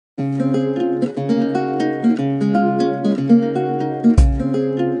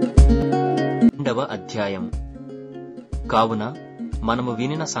రెండవ అధ్యాయము. కావున మనము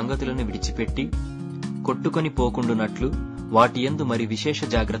వినిన సంగతులను విడిచిపెట్టి కొట్టుకొని పోకుండునట్లు వాటి యందు మరి విశేష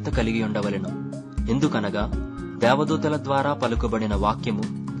జాగ్రత్త కలిగి ఉండవలెను. ఎందుకనగా దేవదూతల ద్వారా పలుకబడిన వాక్యము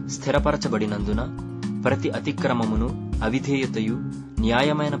స్థిరపరచబడినందున ప్రతి అతిక్రమమును అవిధేయతయు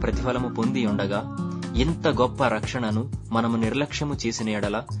న్యాయమైన ప్రతిఫలము పొంది ఉండగా ఇంత గొప్ప రక్షణను మనము నిర్లక్ష్యము చేసిన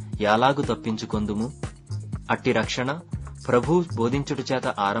ఎడల ఎలాగు తప్పించుకొందుము? అట్టి రక్షణ ప్రభువు బోధించుట చేత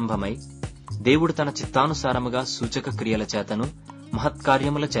ఆరంభమై దేవుడు తన చిత్తానుసారముగా సూచక క్రియల చేతను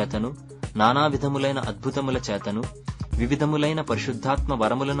మహత్కార్యముల చేతను నానా విధములైన అద్భుతముల చేతను వివిధములైన పరిశుద్ధాత్మ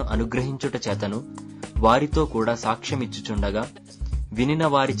వరములను అనుగ్రహించుట చేతను వారితో కూడా సాక్ష్యమిచ్చుచుండగా వినిన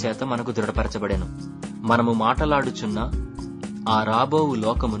వారి చేత మనకు దృఢపరచబడెను. మనము మాటలాడుచున్న ఆ రాబోవు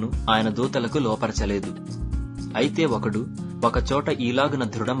లోకమును ఆయన దూతలకు లోపరచలేదు. అయితే ఒకడు ఒకచోట ఈలాగున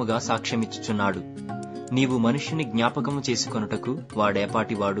దృఢముగా సాక్ష్యమిచ్చుచున్నాడు, నీవు మనుష్యుని జ్ఞాపకము చేసుకొనుటకు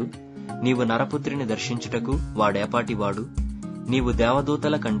వాడేపాటివాడు, నీవు నరపుత్రిని దర్శించుటకు వాడేపాటివాడు, నీవు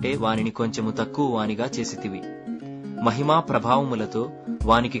దేవదూతల కంటే వానిని కొంచెము తక్కువ వానిగా చేసితివి, మహిమా ప్రభావములతో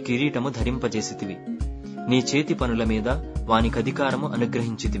వానికి కిరీటము ధరింపజేసితివి, నీ చేతి పనుల మీద వానికధికారము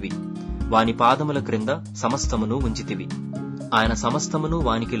అనుగ్రహించితివి, వాని పాదముల క్రింద సమస్తమును ఉంచితివి. ఆయన సమస్తమును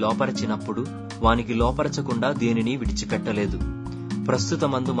వానికి లోపరచినప్పుడు వానికి లోపరచకుండా దేనిని విడిచిపెట్టలేదు.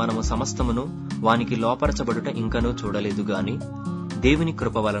 ప్రస్తుతమందు మనము సమస్తమును వానికి లోపరచబడుట ఇంకనూ చూడలేదు గాని దేవుని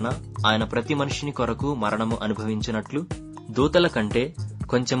కృప వలన ఆయన ప్రతి మనిషిని కొరకు మరణము అనుభవించినట్లు దూతల కంటే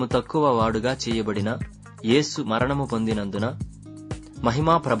కొంచెము తక్కువ వాడుగా చేయబడిన యేసు మరణము పొందినందున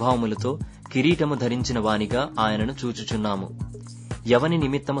మహిమా ప్రభావములతో కిరీటము ధరించిన వానిగా ఆయనను చూచుచున్నాము. ఎవని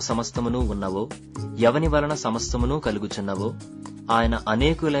నిమిత్తము సమస్తమును ఉన్నవో, ఎవని వలన సమస్తమును కలుగుచున్నవో ఆయన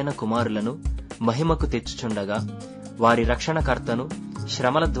అనేకులైన కుమారులను మహిమకు తెచ్చుచుండగా వారి రక్షణకర్తను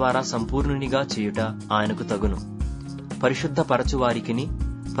శ్రమల ద్వారా సంపూర్ణునిగా చేయుట ఆయనకు తగును. పరిశుద్ధపరచువారికిని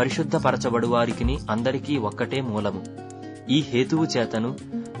పరిశుద్ధపరచబడువారికిని అందరికీ ఒక్కటే మూలము. ఈ హేతువు చేతను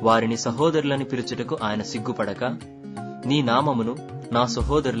వారిని సహోదరులని పిలుచుటకు ఆయన సిగ్గుపడక, నీ నామమును నా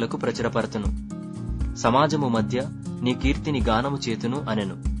సహోదరులకు ప్రచురపరతును, సమాజము మధ్య నీ కీర్తిని గానము చేతును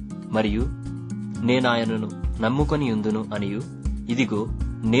అనెను. మరియు నేనాయనను నమ్ముకొనియుందును అనియు, ఇదిగో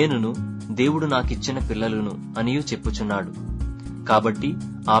నేనును దేవుడు నాకిచ్చిన పిల్లలును అనియు చెప్పుచున్నాడు. కాబట్టి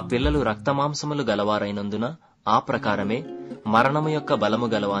ఆ పిల్లలు రక్తమాంసములు గలవారైనందున ఆ ప్రకారమే మరణము యొక్క బలము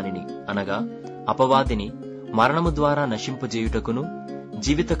గలవానిని, అనగా అపవాదిని మరణము ద్వారా నశింపజేయుటకును,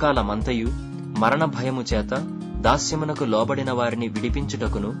 జీవితకాలమంతయు మరణ భయము చేత దాస్యమునకు లోబడిన వారిని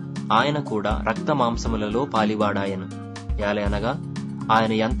విడిపించుటకును ఆయన కూడా రక్తమాంసములలో పాలివాడాయను. యాలనగా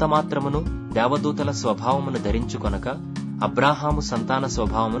ఆయన ఎంతమాత్రమును దేవదూతల స్వభావమును ధరించుకొనక అబ్రాహాము సంతాన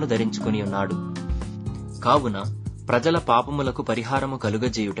స్వభావమును ధరించుకుని ఉన్నాడు. కావున ప్రజల పాపములకు పరిహారము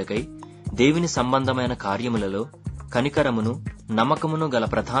కలుగజేయుటకై దేవుని సంబంధమైన కార్యములలో కనికరమును నమ్మకమును గల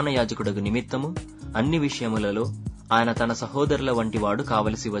ప్రధాన యాజకుడగు నిమిత్తము అన్ని విషయములలో ఆయన తన సహోదరుల వంటివాడు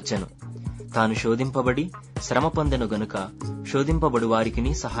కావలసి వచ్చెను. తాను శోధింపబడి శ్రమ పొందెను గనుక శోధింపబడు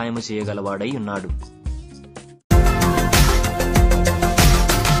వారికిని సహాయము చేయగలవాడై ఉన్నాడు.